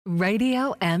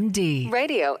Radio MD.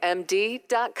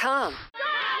 RadioMD.com.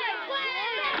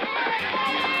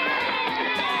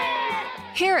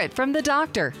 Hear it from the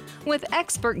doctor with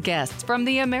expert guests from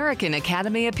the American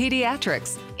Academy of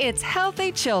Pediatrics. It's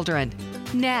Healthy Children.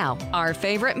 Now, our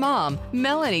favorite mom,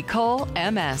 Melanie Cole,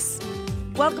 MS.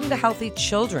 Welcome to Healthy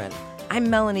Children. I'm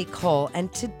Melanie Cole,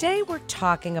 and today we're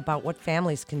talking about what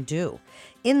families can do.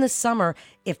 In the summer,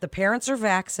 if the parents are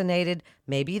vaccinated,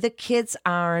 maybe the kids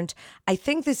aren't. I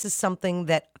think this is something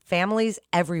that families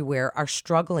everywhere are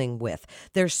struggling with.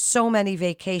 There's so many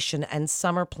vacation and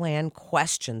summer plan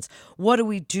questions. What do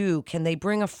we do? Can they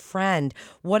bring a friend?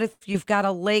 What if you've got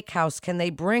a lake house? Can they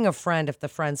bring a friend if the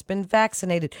friend's been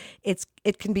vaccinated?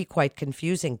 It can be quite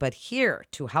confusing, but here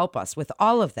to help us with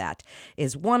all of that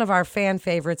is one of our fan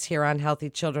favorites here on Healthy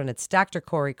Children. It's Dr.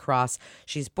 Corey Cross.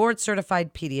 She's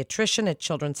board-certified pediatrician at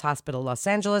Children's Hospital Los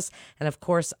Angeles and, of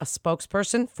course, a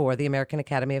spokesperson for the American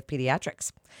Academy of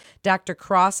Pediatrics. Dr.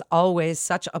 Cross, always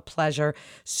such a pleasure.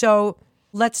 So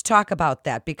let's talk about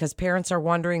that because parents are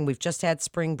wondering, we've just had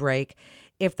spring break.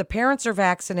 If the parents are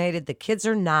vaccinated, the kids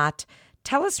are not.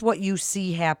 Tell us what you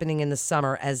see happening in the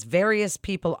summer as various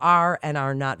people are and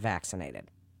are not vaccinated.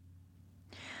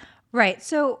 Right.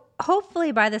 So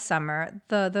hopefully by the summer,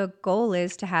 the goal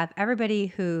is to have everybody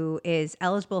who is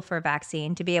eligible for a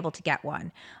vaccine to be able to get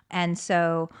one. And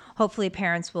so hopefully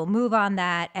parents will move on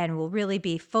that and will really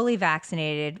be fully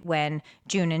vaccinated when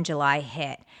June and July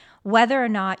hit. Whether or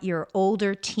not your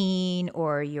older teen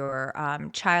or your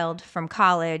child from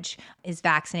college is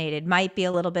vaccinated might be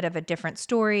a little bit of a different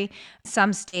story.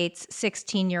 Some states,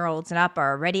 16-year-olds and up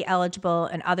are already eligible.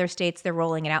 In other states, they're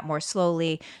rolling it out more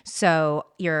slowly. So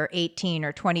your 18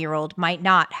 or 20-year-old might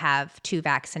not have two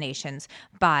vaccinations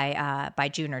by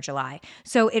June or July.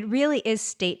 So it really is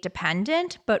state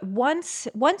dependent. But once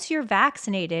you're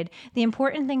vaccinated, the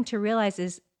important thing to realize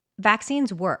is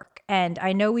vaccines work. And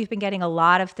I know we've been getting a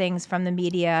lot of things from the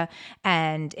media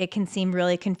and it can seem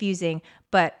really confusing,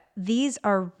 but these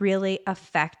are really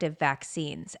effective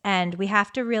vaccines. And we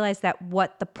have to realize that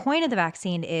what the point of the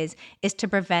vaccine is to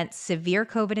prevent severe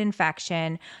COVID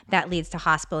infection that leads to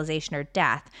hospitalization or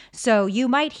death. So you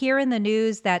might hear in the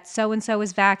news that so-and-so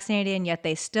is vaccinated and yet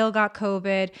they still got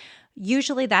COVID.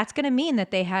 Usually that's going to mean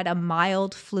that they had a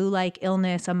mild flu-like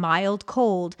illness, a mild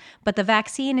cold, but the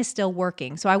vaccine is still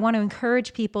working. So I want to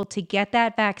encourage people to get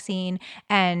that vaccine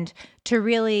and to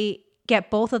really get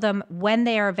both of them when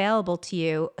they are available to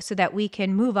you so that we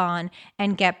can move on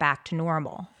and get back to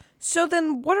normal. So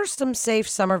then what are some safe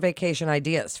summer vacation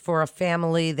ideas for a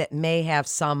family that may have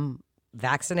some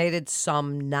vaccinated,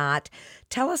 some not?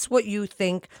 Tell us what you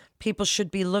think people should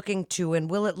be looking to, and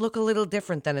will it look a little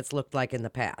different than it's looked like in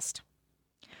the past?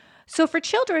 So for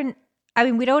children, I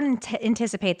mean, we don't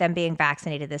anticipate them being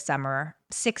vaccinated this summer.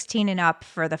 16 and up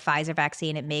for the Pfizer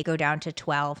vaccine, it may go down to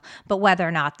 12, but whether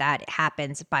or not that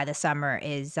happens by the summer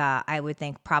is, I would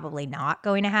think, probably not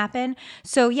going to happen.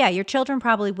 So yeah, your children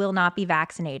probably will not be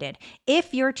vaccinated.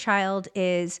 If your child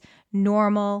is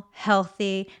normal,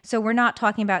 healthy, so we're not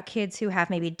talking about kids who have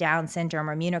maybe Down syndrome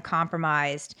or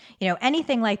immunocompromised,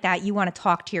 anything like that, you want to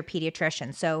talk to your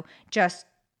pediatrician. So just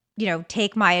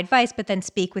take my advice, but then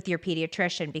speak with your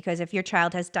pediatrician, because if your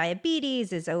child has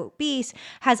diabetes, is obese,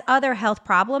 has other health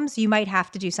problems, you might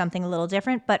have to do something a little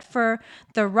different. But for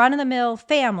the run-of-the-mill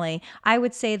family, I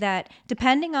would say that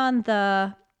depending on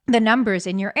the numbers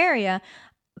in your area,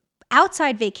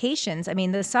 outside vacations, I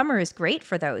mean, the summer is great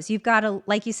for those. You've got,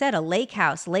 like you said, a lake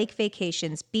house, lake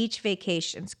vacations, beach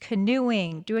vacations,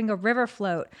 canoeing, doing a river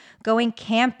float, going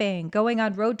camping, going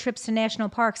on road trips to national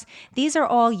parks. These are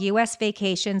all U.S.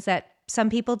 vacations that some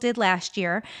people did last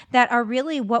year that are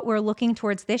really what we're looking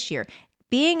towards this year.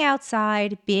 Being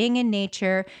outside, being in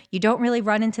nature, you don't really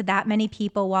run into that many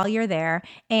people while you're there,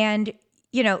 and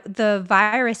the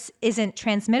virus isn't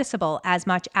transmissible as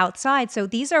much outside. So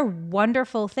these are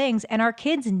wonderful things, and our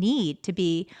kids need to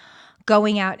be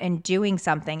going out and doing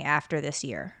something after this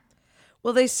year.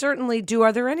 Well, they certainly do.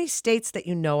 Are there any states that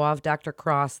you know of, Dr.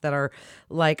 Cross, that are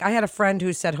like, I had a friend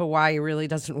who said Hawaii really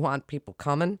doesn't want people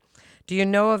coming. Do you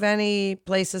know of any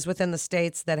places within the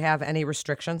states that have any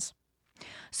restrictions?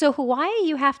 So Hawaii,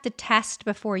 you have to test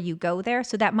before you go there.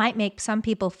 So that might make some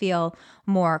people feel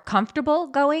more comfortable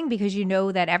going because you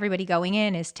know that everybody going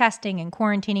in is testing and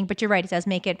quarantining. But you're right, it does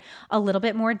make it a little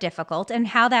bit more difficult. And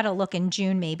how that'll look in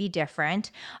June may be different.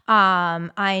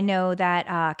 I know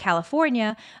that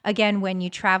California, again, when you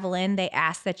travel in, they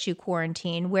ask that you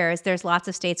quarantine, whereas there's lots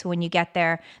of states when you get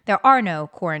there, there are no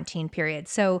quarantine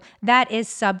periods. So that is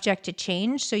subject to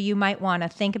change. So you might want to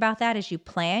think about that as you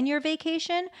plan your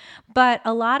vacation. But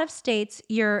a lot of states,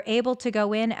 you're able to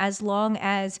go in as long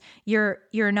as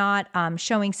you're not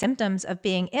showing symptoms of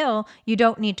being ill. You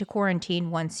don't need to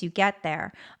quarantine once you get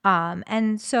there.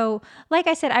 And so, like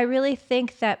I said, I really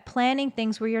think that planning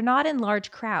things where you're not in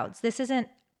large crowds. This isn't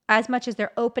as much as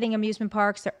they're opening amusement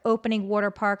parks, they're opening water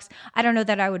parks. I don't know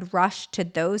that I would rush to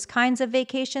those kinds of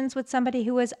vacations with somebody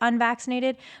who is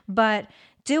unvaccinated, but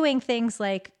doing things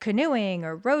like canoeing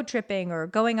or road tripping or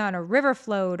going on a river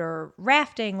float or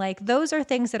rafting, like those are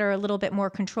things that are a little bit more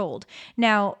controlled.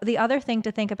 Now, the other thing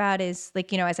to think about is,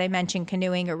 like, as I mentioned,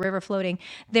 canoeing or river floating,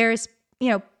 there's,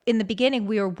 in the beginning,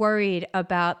 we were worried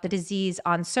about the disease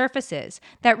on surfaces.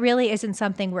 That really isn't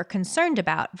something we're concerned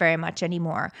about very much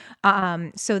anymore.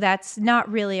 So that's not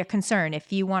really a concern.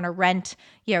 If you want to rent,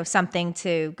 something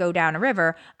to go down a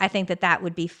river, I think that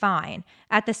would be fine.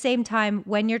 At the same time,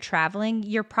 when you're traveling,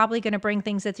 you're probably going to bring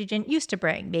things that you didn't used to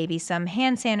bring, maybe some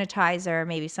hand sanitizer,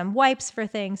 maybe some wipes for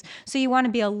things. So you want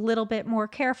to be a little bit more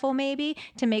careful maybe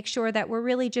to make sure that we're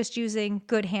really just using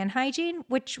good hand hygiene,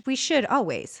 which we should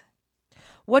always.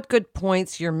 What good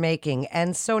points you're making.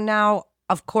 And so now,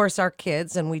 of course, our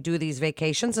kids, and we do these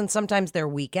vacations, and sometimes they're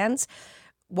weekends,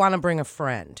 want to bring a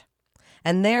friend.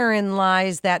 And therein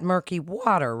lies that murky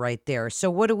water right there.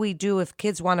 So what do we do if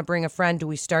kids want to bring a friend? Do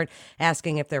we start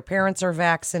asking if their parents are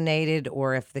vaccinated,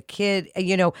 or if the kid,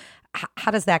 how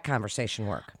does that conversation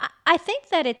work? I think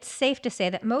that it's safe to say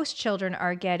that most children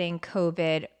are getting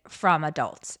COVID from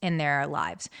adults in their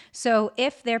lives. So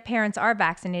if their parents are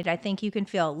vaccinated, I think you can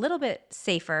feel a little bit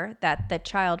safer that the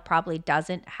child probably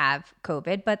doesn't have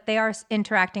COVID, but they are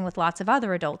interacting with lots of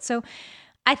other adults. So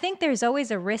I think there's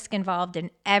always a risk involved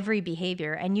in every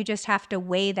behavior, and you just have to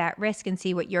weigh that risk and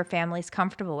see what your family's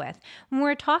comfortable with. When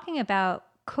we're talking about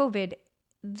COVID,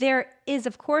 there is,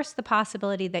 of course, the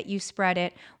possibility that you spread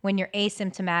it when you're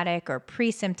asymptomatic or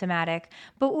pre-symptomatic.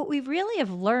 But what we really have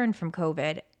learned from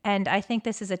COVID, and I think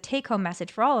this is a take-home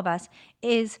message for all of us,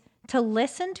 is to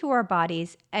listen to our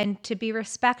bodies and to be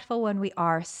respectful when we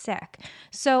are sick.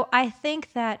 So I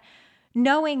think that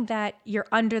knowing that you're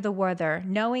under the weather,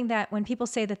 knowing that when people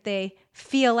say that they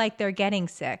feel like they're getting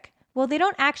sick, well, they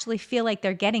don't actually feel like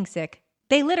they're getting sick.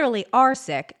 They literally are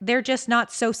sick. They're just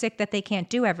not so sick that they can't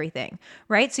do everything,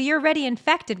 right? So you're already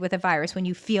infected with a virus when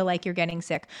you feel like you're getting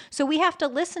sick. So we have to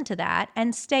listen to that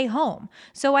and stay home.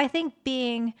 So I think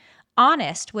being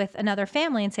honest with another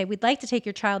family and say, we'd like to take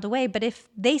your child away, but if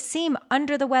they seem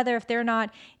under the weather,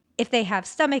 if they have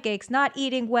stomach aches, not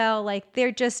eating well, like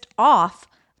they're just off,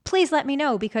 please let me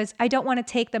know, because I don't want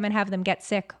to take them and have them get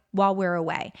sick while we're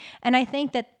away. And I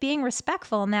think that being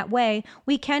respectful in that way,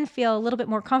 we can feel a little bit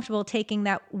more comfortable taking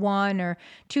that one or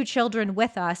two children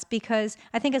with us, because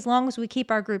I think as long as we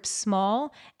keep our groups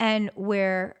small and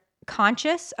we're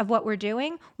conscious of what we're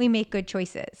doing, we make good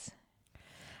choices.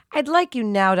 I'd like you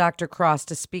now, Dr. Cross,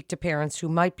 to speak to parents who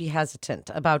might be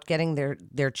hesitant about getting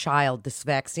their child this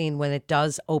vaccine when it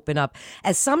does open up,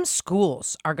 as some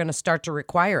schools are going to start to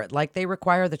require it, like they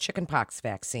require the chickenpox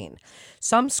vaccine.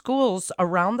 Some schools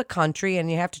around the country, and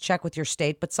you have to check with your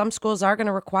state, but some schools are going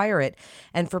to require it.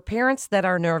 And for parents that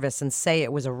are nervous and say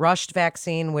it was a rushed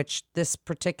vaccine, which this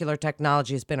particular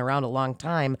technology has been around a long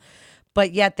time,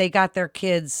 but yet they got their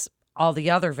kids all the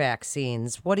other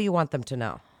vaccines, what do you want them to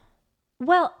know?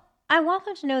 Well, I want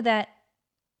them to know that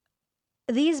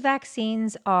these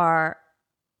vaccines are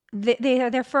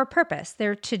they're for a purpose.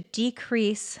 They're to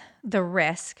decrease the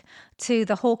risk to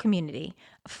the whole community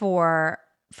for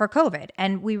COVID.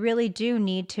 And we really do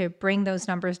need to bring those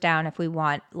numbers down if we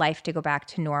want life to go back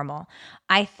to normal.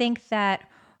 I think that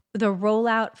the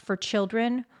rollout for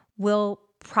children will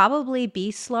probably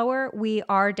be slower. We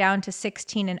are down to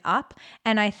 16 and up.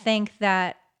 And I think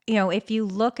that if you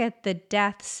look at the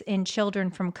deaths in children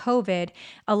from COVID,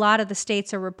 a lot of the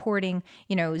states are reporting,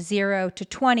 0 to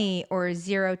 20 or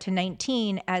 0 to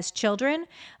 19 as children.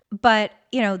 But,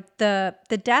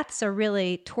 the deaths are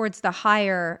really towards the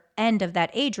higher end of that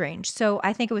age range. So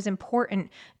I think it was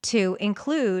important to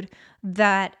include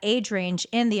that age range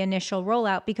in the initial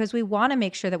rollout, because we want to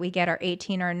make sure that we get our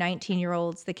 18 or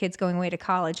 19-year-olds, the kids going away to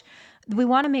college, we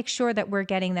want to make sure that we're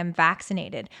getting them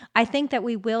vaccinated. I think that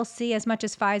we will see, as much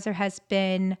as Pfizer has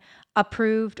been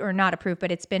approved, or not approved,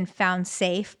 but it's been found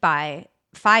safe by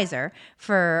Pfizer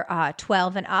for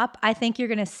 12 and up, I think you're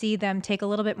going to see them take a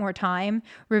little bit more time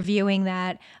reviewing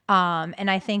that. And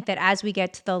I think that as we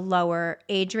get to the lower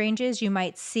age ranges, you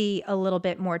might see a little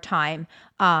bit more time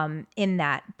in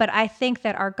that. But I think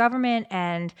that our government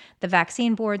and the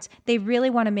vaccine boards, they really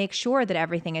want to make sure that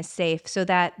everything is safe so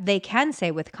that they can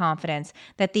say with confidence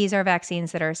that these are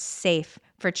vaccines that are safe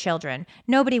for children.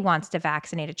 Nobody wants to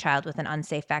vaccinate a child with an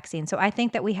unsafe vaccine. So I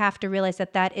think that we have to realize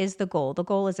that that is the goal. The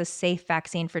goal is a safe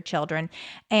vaccine for children.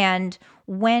 And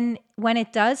when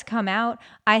it does come out,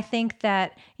 I think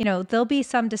that, there'll be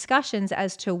some discussions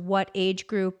as to what age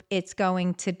group it's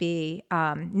going to be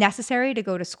necessary to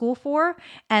go to school for.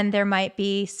 And there might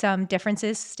be some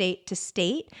differences state to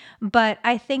state. But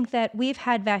I think that we've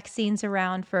had vaccines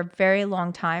around for a very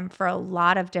long time for a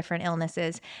lot of different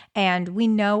illnesses, and we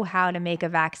know how to make a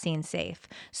vaccine safe.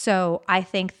 So I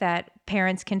think that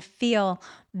parents can feel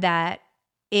that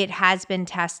it has been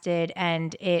tested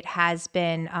and it has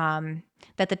been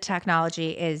that the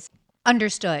technology is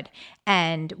understood.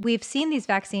 And we've seen these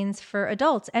vaccines for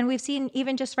adults, and we've seen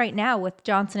even just right now with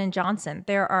Johnson & Johnson,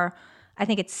 there are, I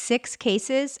think it's 6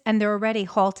 cases, and they're already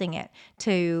halting it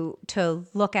to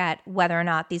look at whether or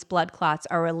not these blood clots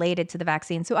are related to the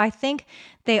vaccine. So I think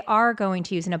they are going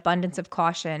to use an abundance of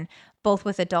caution, both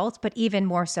with adults, but even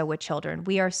more so with children.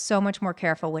 We are so much more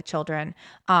careful with children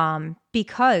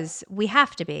because we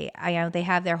have to be. They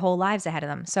have their whole lives ahead of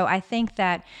them. So I think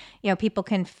that people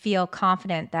can feel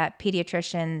confident that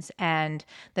pediatricians and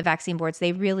the vaccine boards,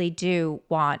 they really do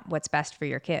want what's best for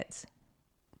your kids.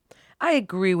 I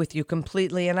agree with you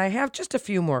completely, and I have just a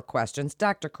few more questions.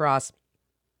 Dr. Cross,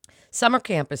 summer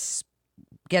camp is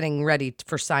getting ready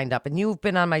for signed up, and you've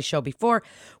been on my show before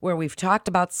where we've talked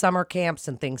about summer camps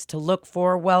and things to look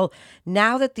for. Well,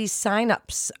 now that these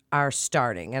signups are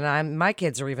starting, and my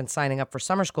kids are even signing up for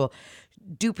summer school,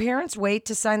 do parents wait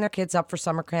to sign their kids up for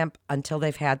summer camp until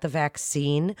they've had the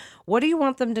vaccine? What do you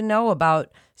want them to know about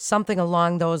something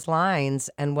along those lines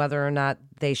and whether or not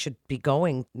they should be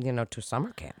going, to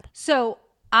summer camp? So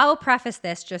I'll preface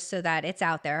this just so that it's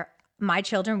out there. My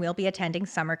children will be attending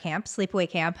summer camp, sleepaway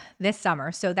camp this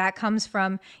summer. So that comes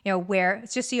from, where,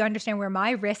 just so you understand where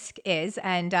my risk is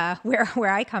and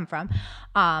where I come from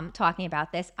talking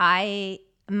about this.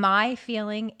 My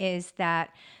feeling is that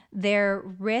their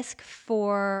risk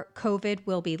for COVID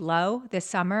will be low this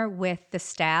summer with the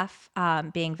staff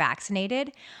being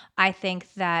vaccinated. I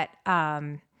think that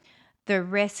the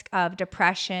risk of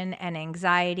depression and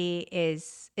anxiety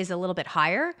is a little bit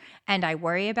higher, and I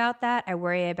worry about that. I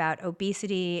worry about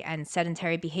obesity and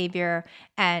sedentary behavior,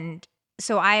 and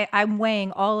so I'm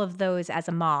weighing all of those as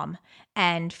a mom.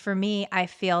 And for me, I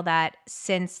feel that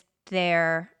since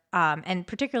they're and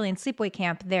particularly in sleepaway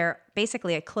camp, they're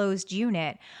basically a closed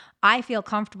unit. I feel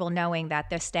comfortable knowing that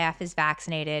the staff is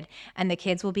vaccinated and the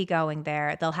kids will be going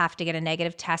there. They'll have to get a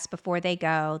negative test before they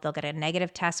go. They'll get a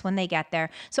negative test when they get there.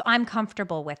 So I'm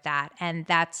comfortable with that. And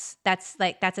that's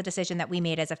a decision that we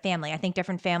made as a family. I think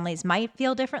different families might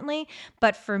feel differently,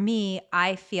 but for me,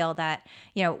 I feel that,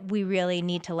 we really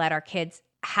need to let our kids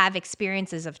have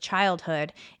experiences of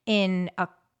childhood in a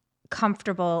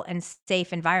comfortable and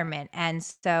safe environment. And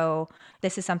so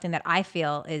this is something that I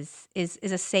feel is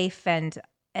a safe and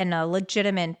a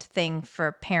legitimate thing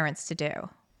for parents to do.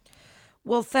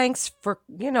 Well, thanks for,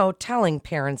 telling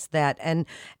parents that. And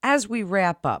as we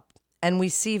wrap up and we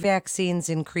see vaccines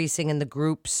increasing and the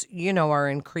groups, are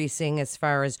increasing as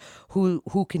far as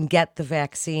who can get the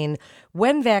vaccine,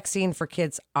 when vaccine for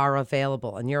kids are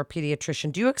available, and you're a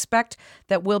pediatrician, do you expect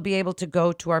that we'll be able to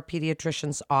go to our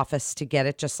pediatrician's office to get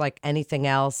it just like anything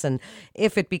else? And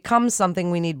if it becomes something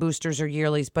we need boosters or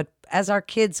yearlies, but as our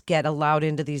kids get allowed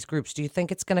into these groups, do you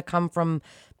think it's going to come from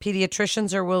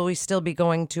pediatricians, or will we still be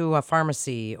going to a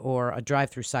pharmacy or a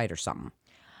drive-through site or something?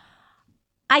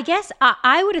 I guess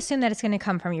I would assume that it's going to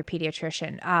come from your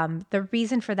pediatrician. The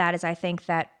reason for that is I think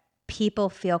that people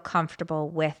feel comfortable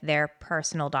with their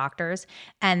personal doctors,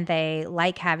 and they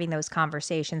like having those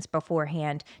conversations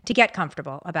beforehand to get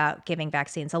comfortable about giving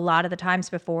vaccines. A lot of the times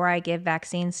before I give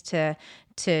vaccines to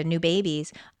new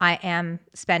babies, I am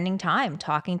spending time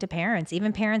talking to parents,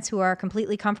 even parents who are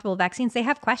completely comfortable with vaccines. They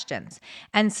have questions.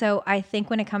 And so I think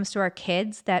when it comes to our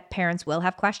kids, that parents will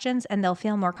have questions and they'll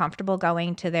feel more comfortable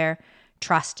going to their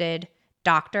trusted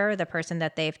doctor, the person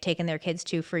that they've taken their kids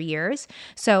to for years.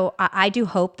 So I do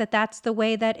hope that that's the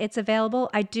way that it's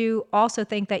available. I do also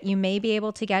think that you may be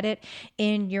able to get it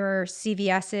in your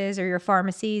CVS's or your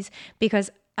pharmacies,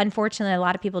 because unfortunately, a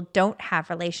lot of people don't have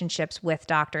relationships with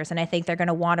doctors. And I think they're going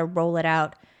to want to roll it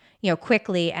out,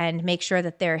 quickly and make sure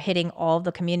that they're hitting all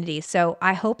the communities. So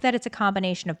I hope that it's a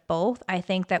combination of both. I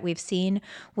think that we've seen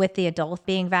with the adults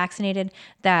being vaccinated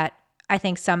that I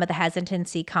think some of the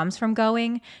hesitancy comes from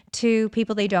going to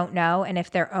people they don't know. And if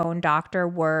their own doctor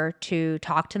were to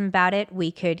talk to them about it,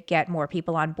 we could get more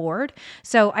people on board.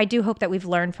 So I do hope that we've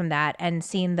learned from that and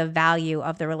seen the value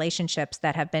of the relationships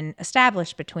that have been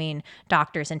established between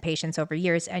doctors and patients over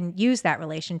years and use that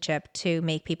relationship to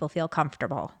make people feel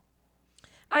comfortable.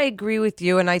 I agree with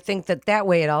you. And I think that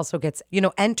way it also gets,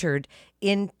 entered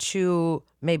into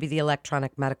maybe the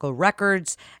electronic medical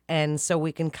records. And so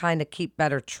we can kind of keep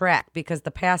better track, because the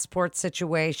passport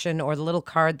situation or the little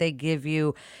card they give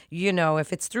you,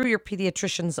 if it's through your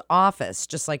pediatrician's office,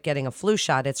 just like getting a flu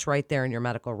shot, it's right there in your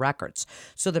medical records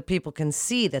so that people can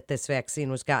see that this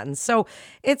vaccine was gotten. So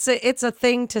it's a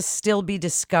thing to still be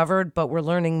discovered, but we're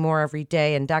learning more every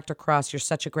day. And Dr. Cross, you're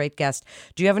such a great guest.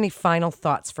 Do you have any final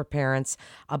thoughts for parents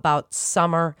about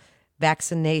summer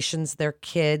vaccinations, their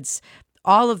kids?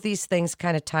 All of these things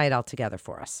kind of tie it all together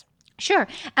for us. Sure.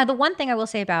 And the one thing I will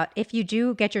say about if you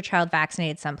do get your child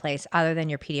vaccinated someplace other than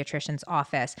your pediatrician's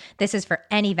office, this is for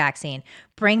any vaccine.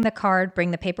 Bring the card,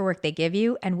 bring the paperwork they give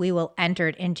you, and we will enter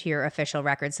it into your official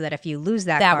record so that if you lose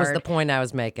that card. That was the point I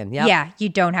was making. Yep. Yeah, you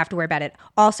don't have to worry about it.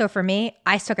 Also for me,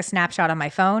 I took a snapshot on my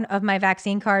phone of my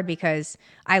vaccine card because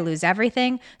I lose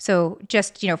everything. So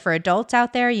just, for adults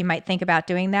out there, you might think about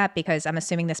doing that because I'm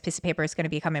assuming this piece of paper is going to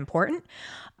become important.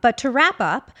 But to wrap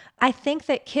up, I think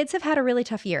that kids have had a really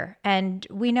tough year. And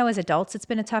we know as adults it's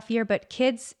been a tough year, but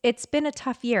kids, it's been a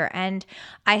tough year. And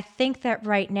I think that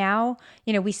right now,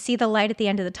 we see the light at the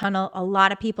end of the tunnel. A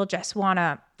lot of people just want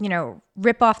to,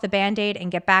 rip off the Band-Aid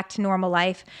and get back to normal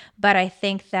life. But I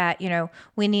think that,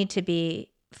 we need to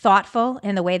be thoughtful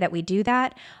in the way that we do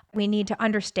that. We need to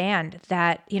understand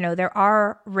that, there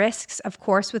are risks, of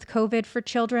course, with COVID for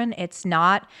children. It's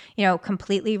not,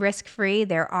 completely risk-free.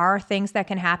 There are things that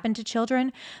can happen to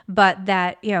children, but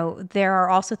that, there are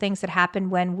also things that happen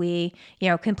when we,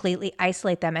 completely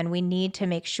isolate them. And we need to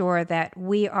make sure that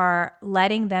we are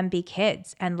letting them be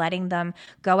kids and letting them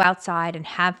go outside and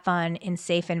have fun in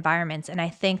safe environments. And I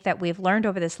think that we've learned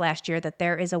over this last year that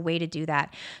there is a way to do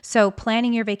that. So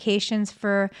planning your vacations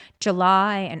for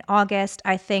July and August,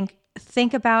 I think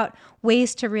about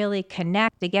ways to really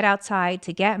connect, to get outside,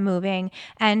 to get moving,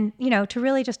 and, to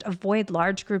really just avoid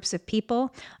large groups of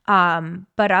people.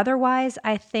 But otherwise,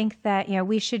 I think that,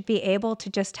 we should be able to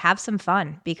just have some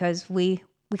fun because we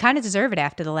kind of deserve it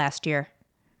after the last year.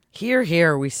 Hear,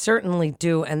 hear, we certainly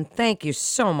do. And thank you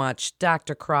so much,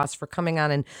 Dr. Cross, for coming on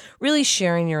and really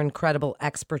sharing your incredible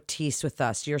expertise with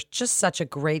us. You're just such a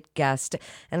great guest.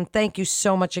 And thank you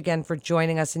so much again for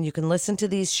joining us. And you can listen to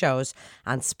these shows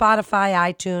on Spotify,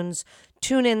 iTunes,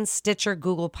 TuneIn, Stitcher,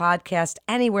 Google Podcast,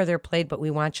 anywhere they're played. But we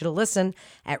want you to listen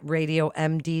at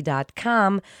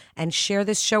radiomd.com and share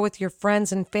this show with your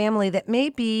friends and family that may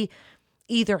be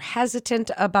either hesitant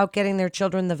about getting their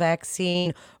children the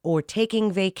vaccine or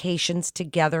taking vacations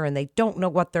together and they don't know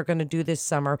what they're going to do this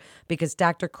summer, because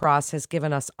Dr. Cross has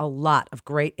given us a lot of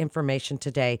great information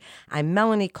today. I'm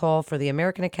Melanie Cole for the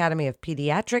American Academy of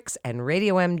Pediatrics and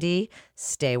Radio MD.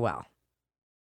 Stay well.